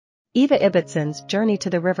Eva Ibbotson's Journey to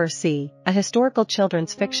the River Sea, a historical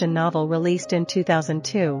children's fiction novel released in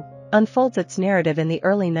 2002, unfolds its narrative in the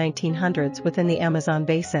early 1900s within the Amazon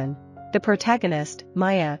basin. The protagonist,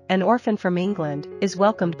 Maya, an orphan from England, is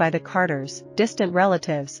welcomed by the Carters, distant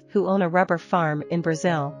relatives who own a rubber farm in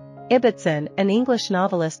Brazil. Ibbotson, an English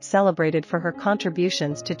novelist celebrated for her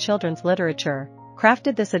contributions to children's literature,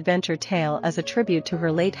 crafted this adventure tale as a tribute to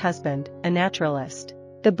her late husband, a naturalist.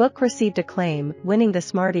 The book received acclaim, winning the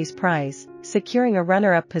Smarties Prize, securing a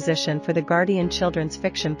runner-up position for the Guardian Children's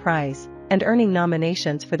Fiction Prize, and earning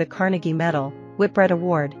nominations for the Carnegie Medal, Whitbread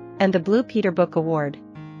Award, and the Blue Peter Book Award.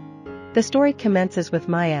 The story commences with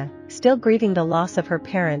Maya, still grieving the loss of her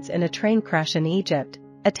parents in a train crash in Egypt,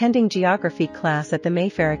 attending geography class at the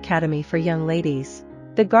Mayfair Academy for Young Ladies.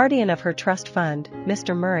 The guardian of her trust fund,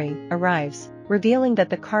 Mr. Murray, arrives, revealing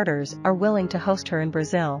that the Carters are willing to host her in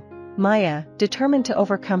Brazil. Maya, determined to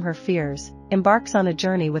overcome her fears, embarks on a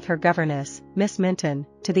journey with her governess, Miss Minton,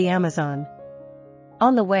 to the Amazon.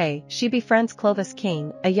 On the way, she befriends Clovis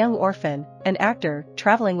King, a young orphan, an actor,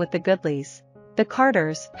 traveling with the Goodleys. The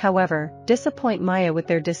Carters, however, disappoint Maya with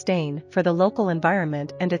their disdain for the local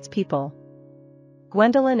environment and its people.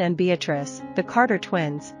 Gwendolyn and Beatrice, the Carter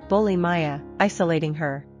twins, bully Maya, isolating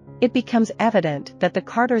her. It becomes evident that the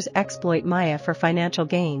Carters exploit Maya for financial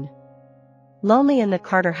gain. Lonely in the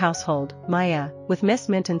Carter household, Maya, with Miss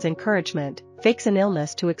Minton's encouragement, fakes an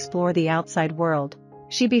illness to explore the outside world.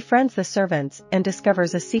 She befriends the servants and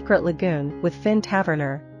discovers a secret lagoon with Finn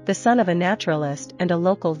Taverner, the son of a naturalist and a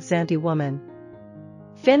local Zante woman.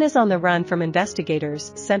 Finn is on the run from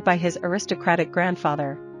investigators sent by his aristocratic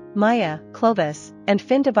grandfather. Maya, Clovis, and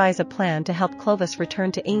Finn devise a plan to help Clovis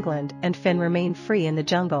return to England and Finn remain free in the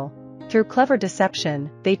jungle. Through clever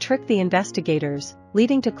deception, they trick the investigators,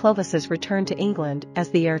 leading to Clovis's return to England as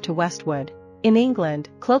the heir to Westwood. In England,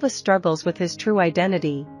 Clovis struggles with his true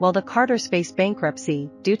identity, while the Carters face bankruptcy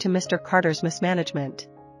due to Mr. Carter's mismanagement.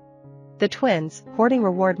 The twins, hoarding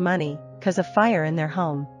reward money, cause a fire in their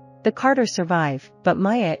home. The Carters survive, but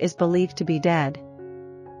Maya is believed to be dead.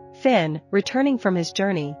 Finn, returning from his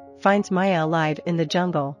journey, finds Maya alive in the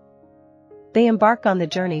jungle. They embark on the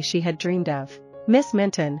journey she had dreamed of. Miss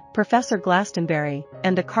Minton, Professor Glastonbury,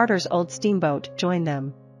 and the Carters' old steamboat join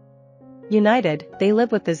them. United, they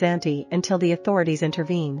live with the Zante until the authorities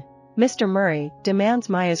intervene. Mr. Murray demands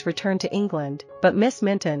Maya's return to England, but Miss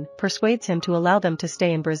Minton persuades him to allow them to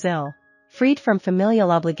stay in Brazil. Freed from familial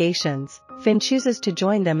obligations, Finn chooses to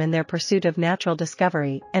join them in their pursuit of natural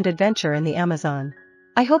discovery and adventure in the Amazon.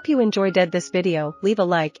 I hope you enjoyed this video. Leave a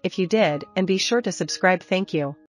like if you did and be sure to subscribe. Thank you.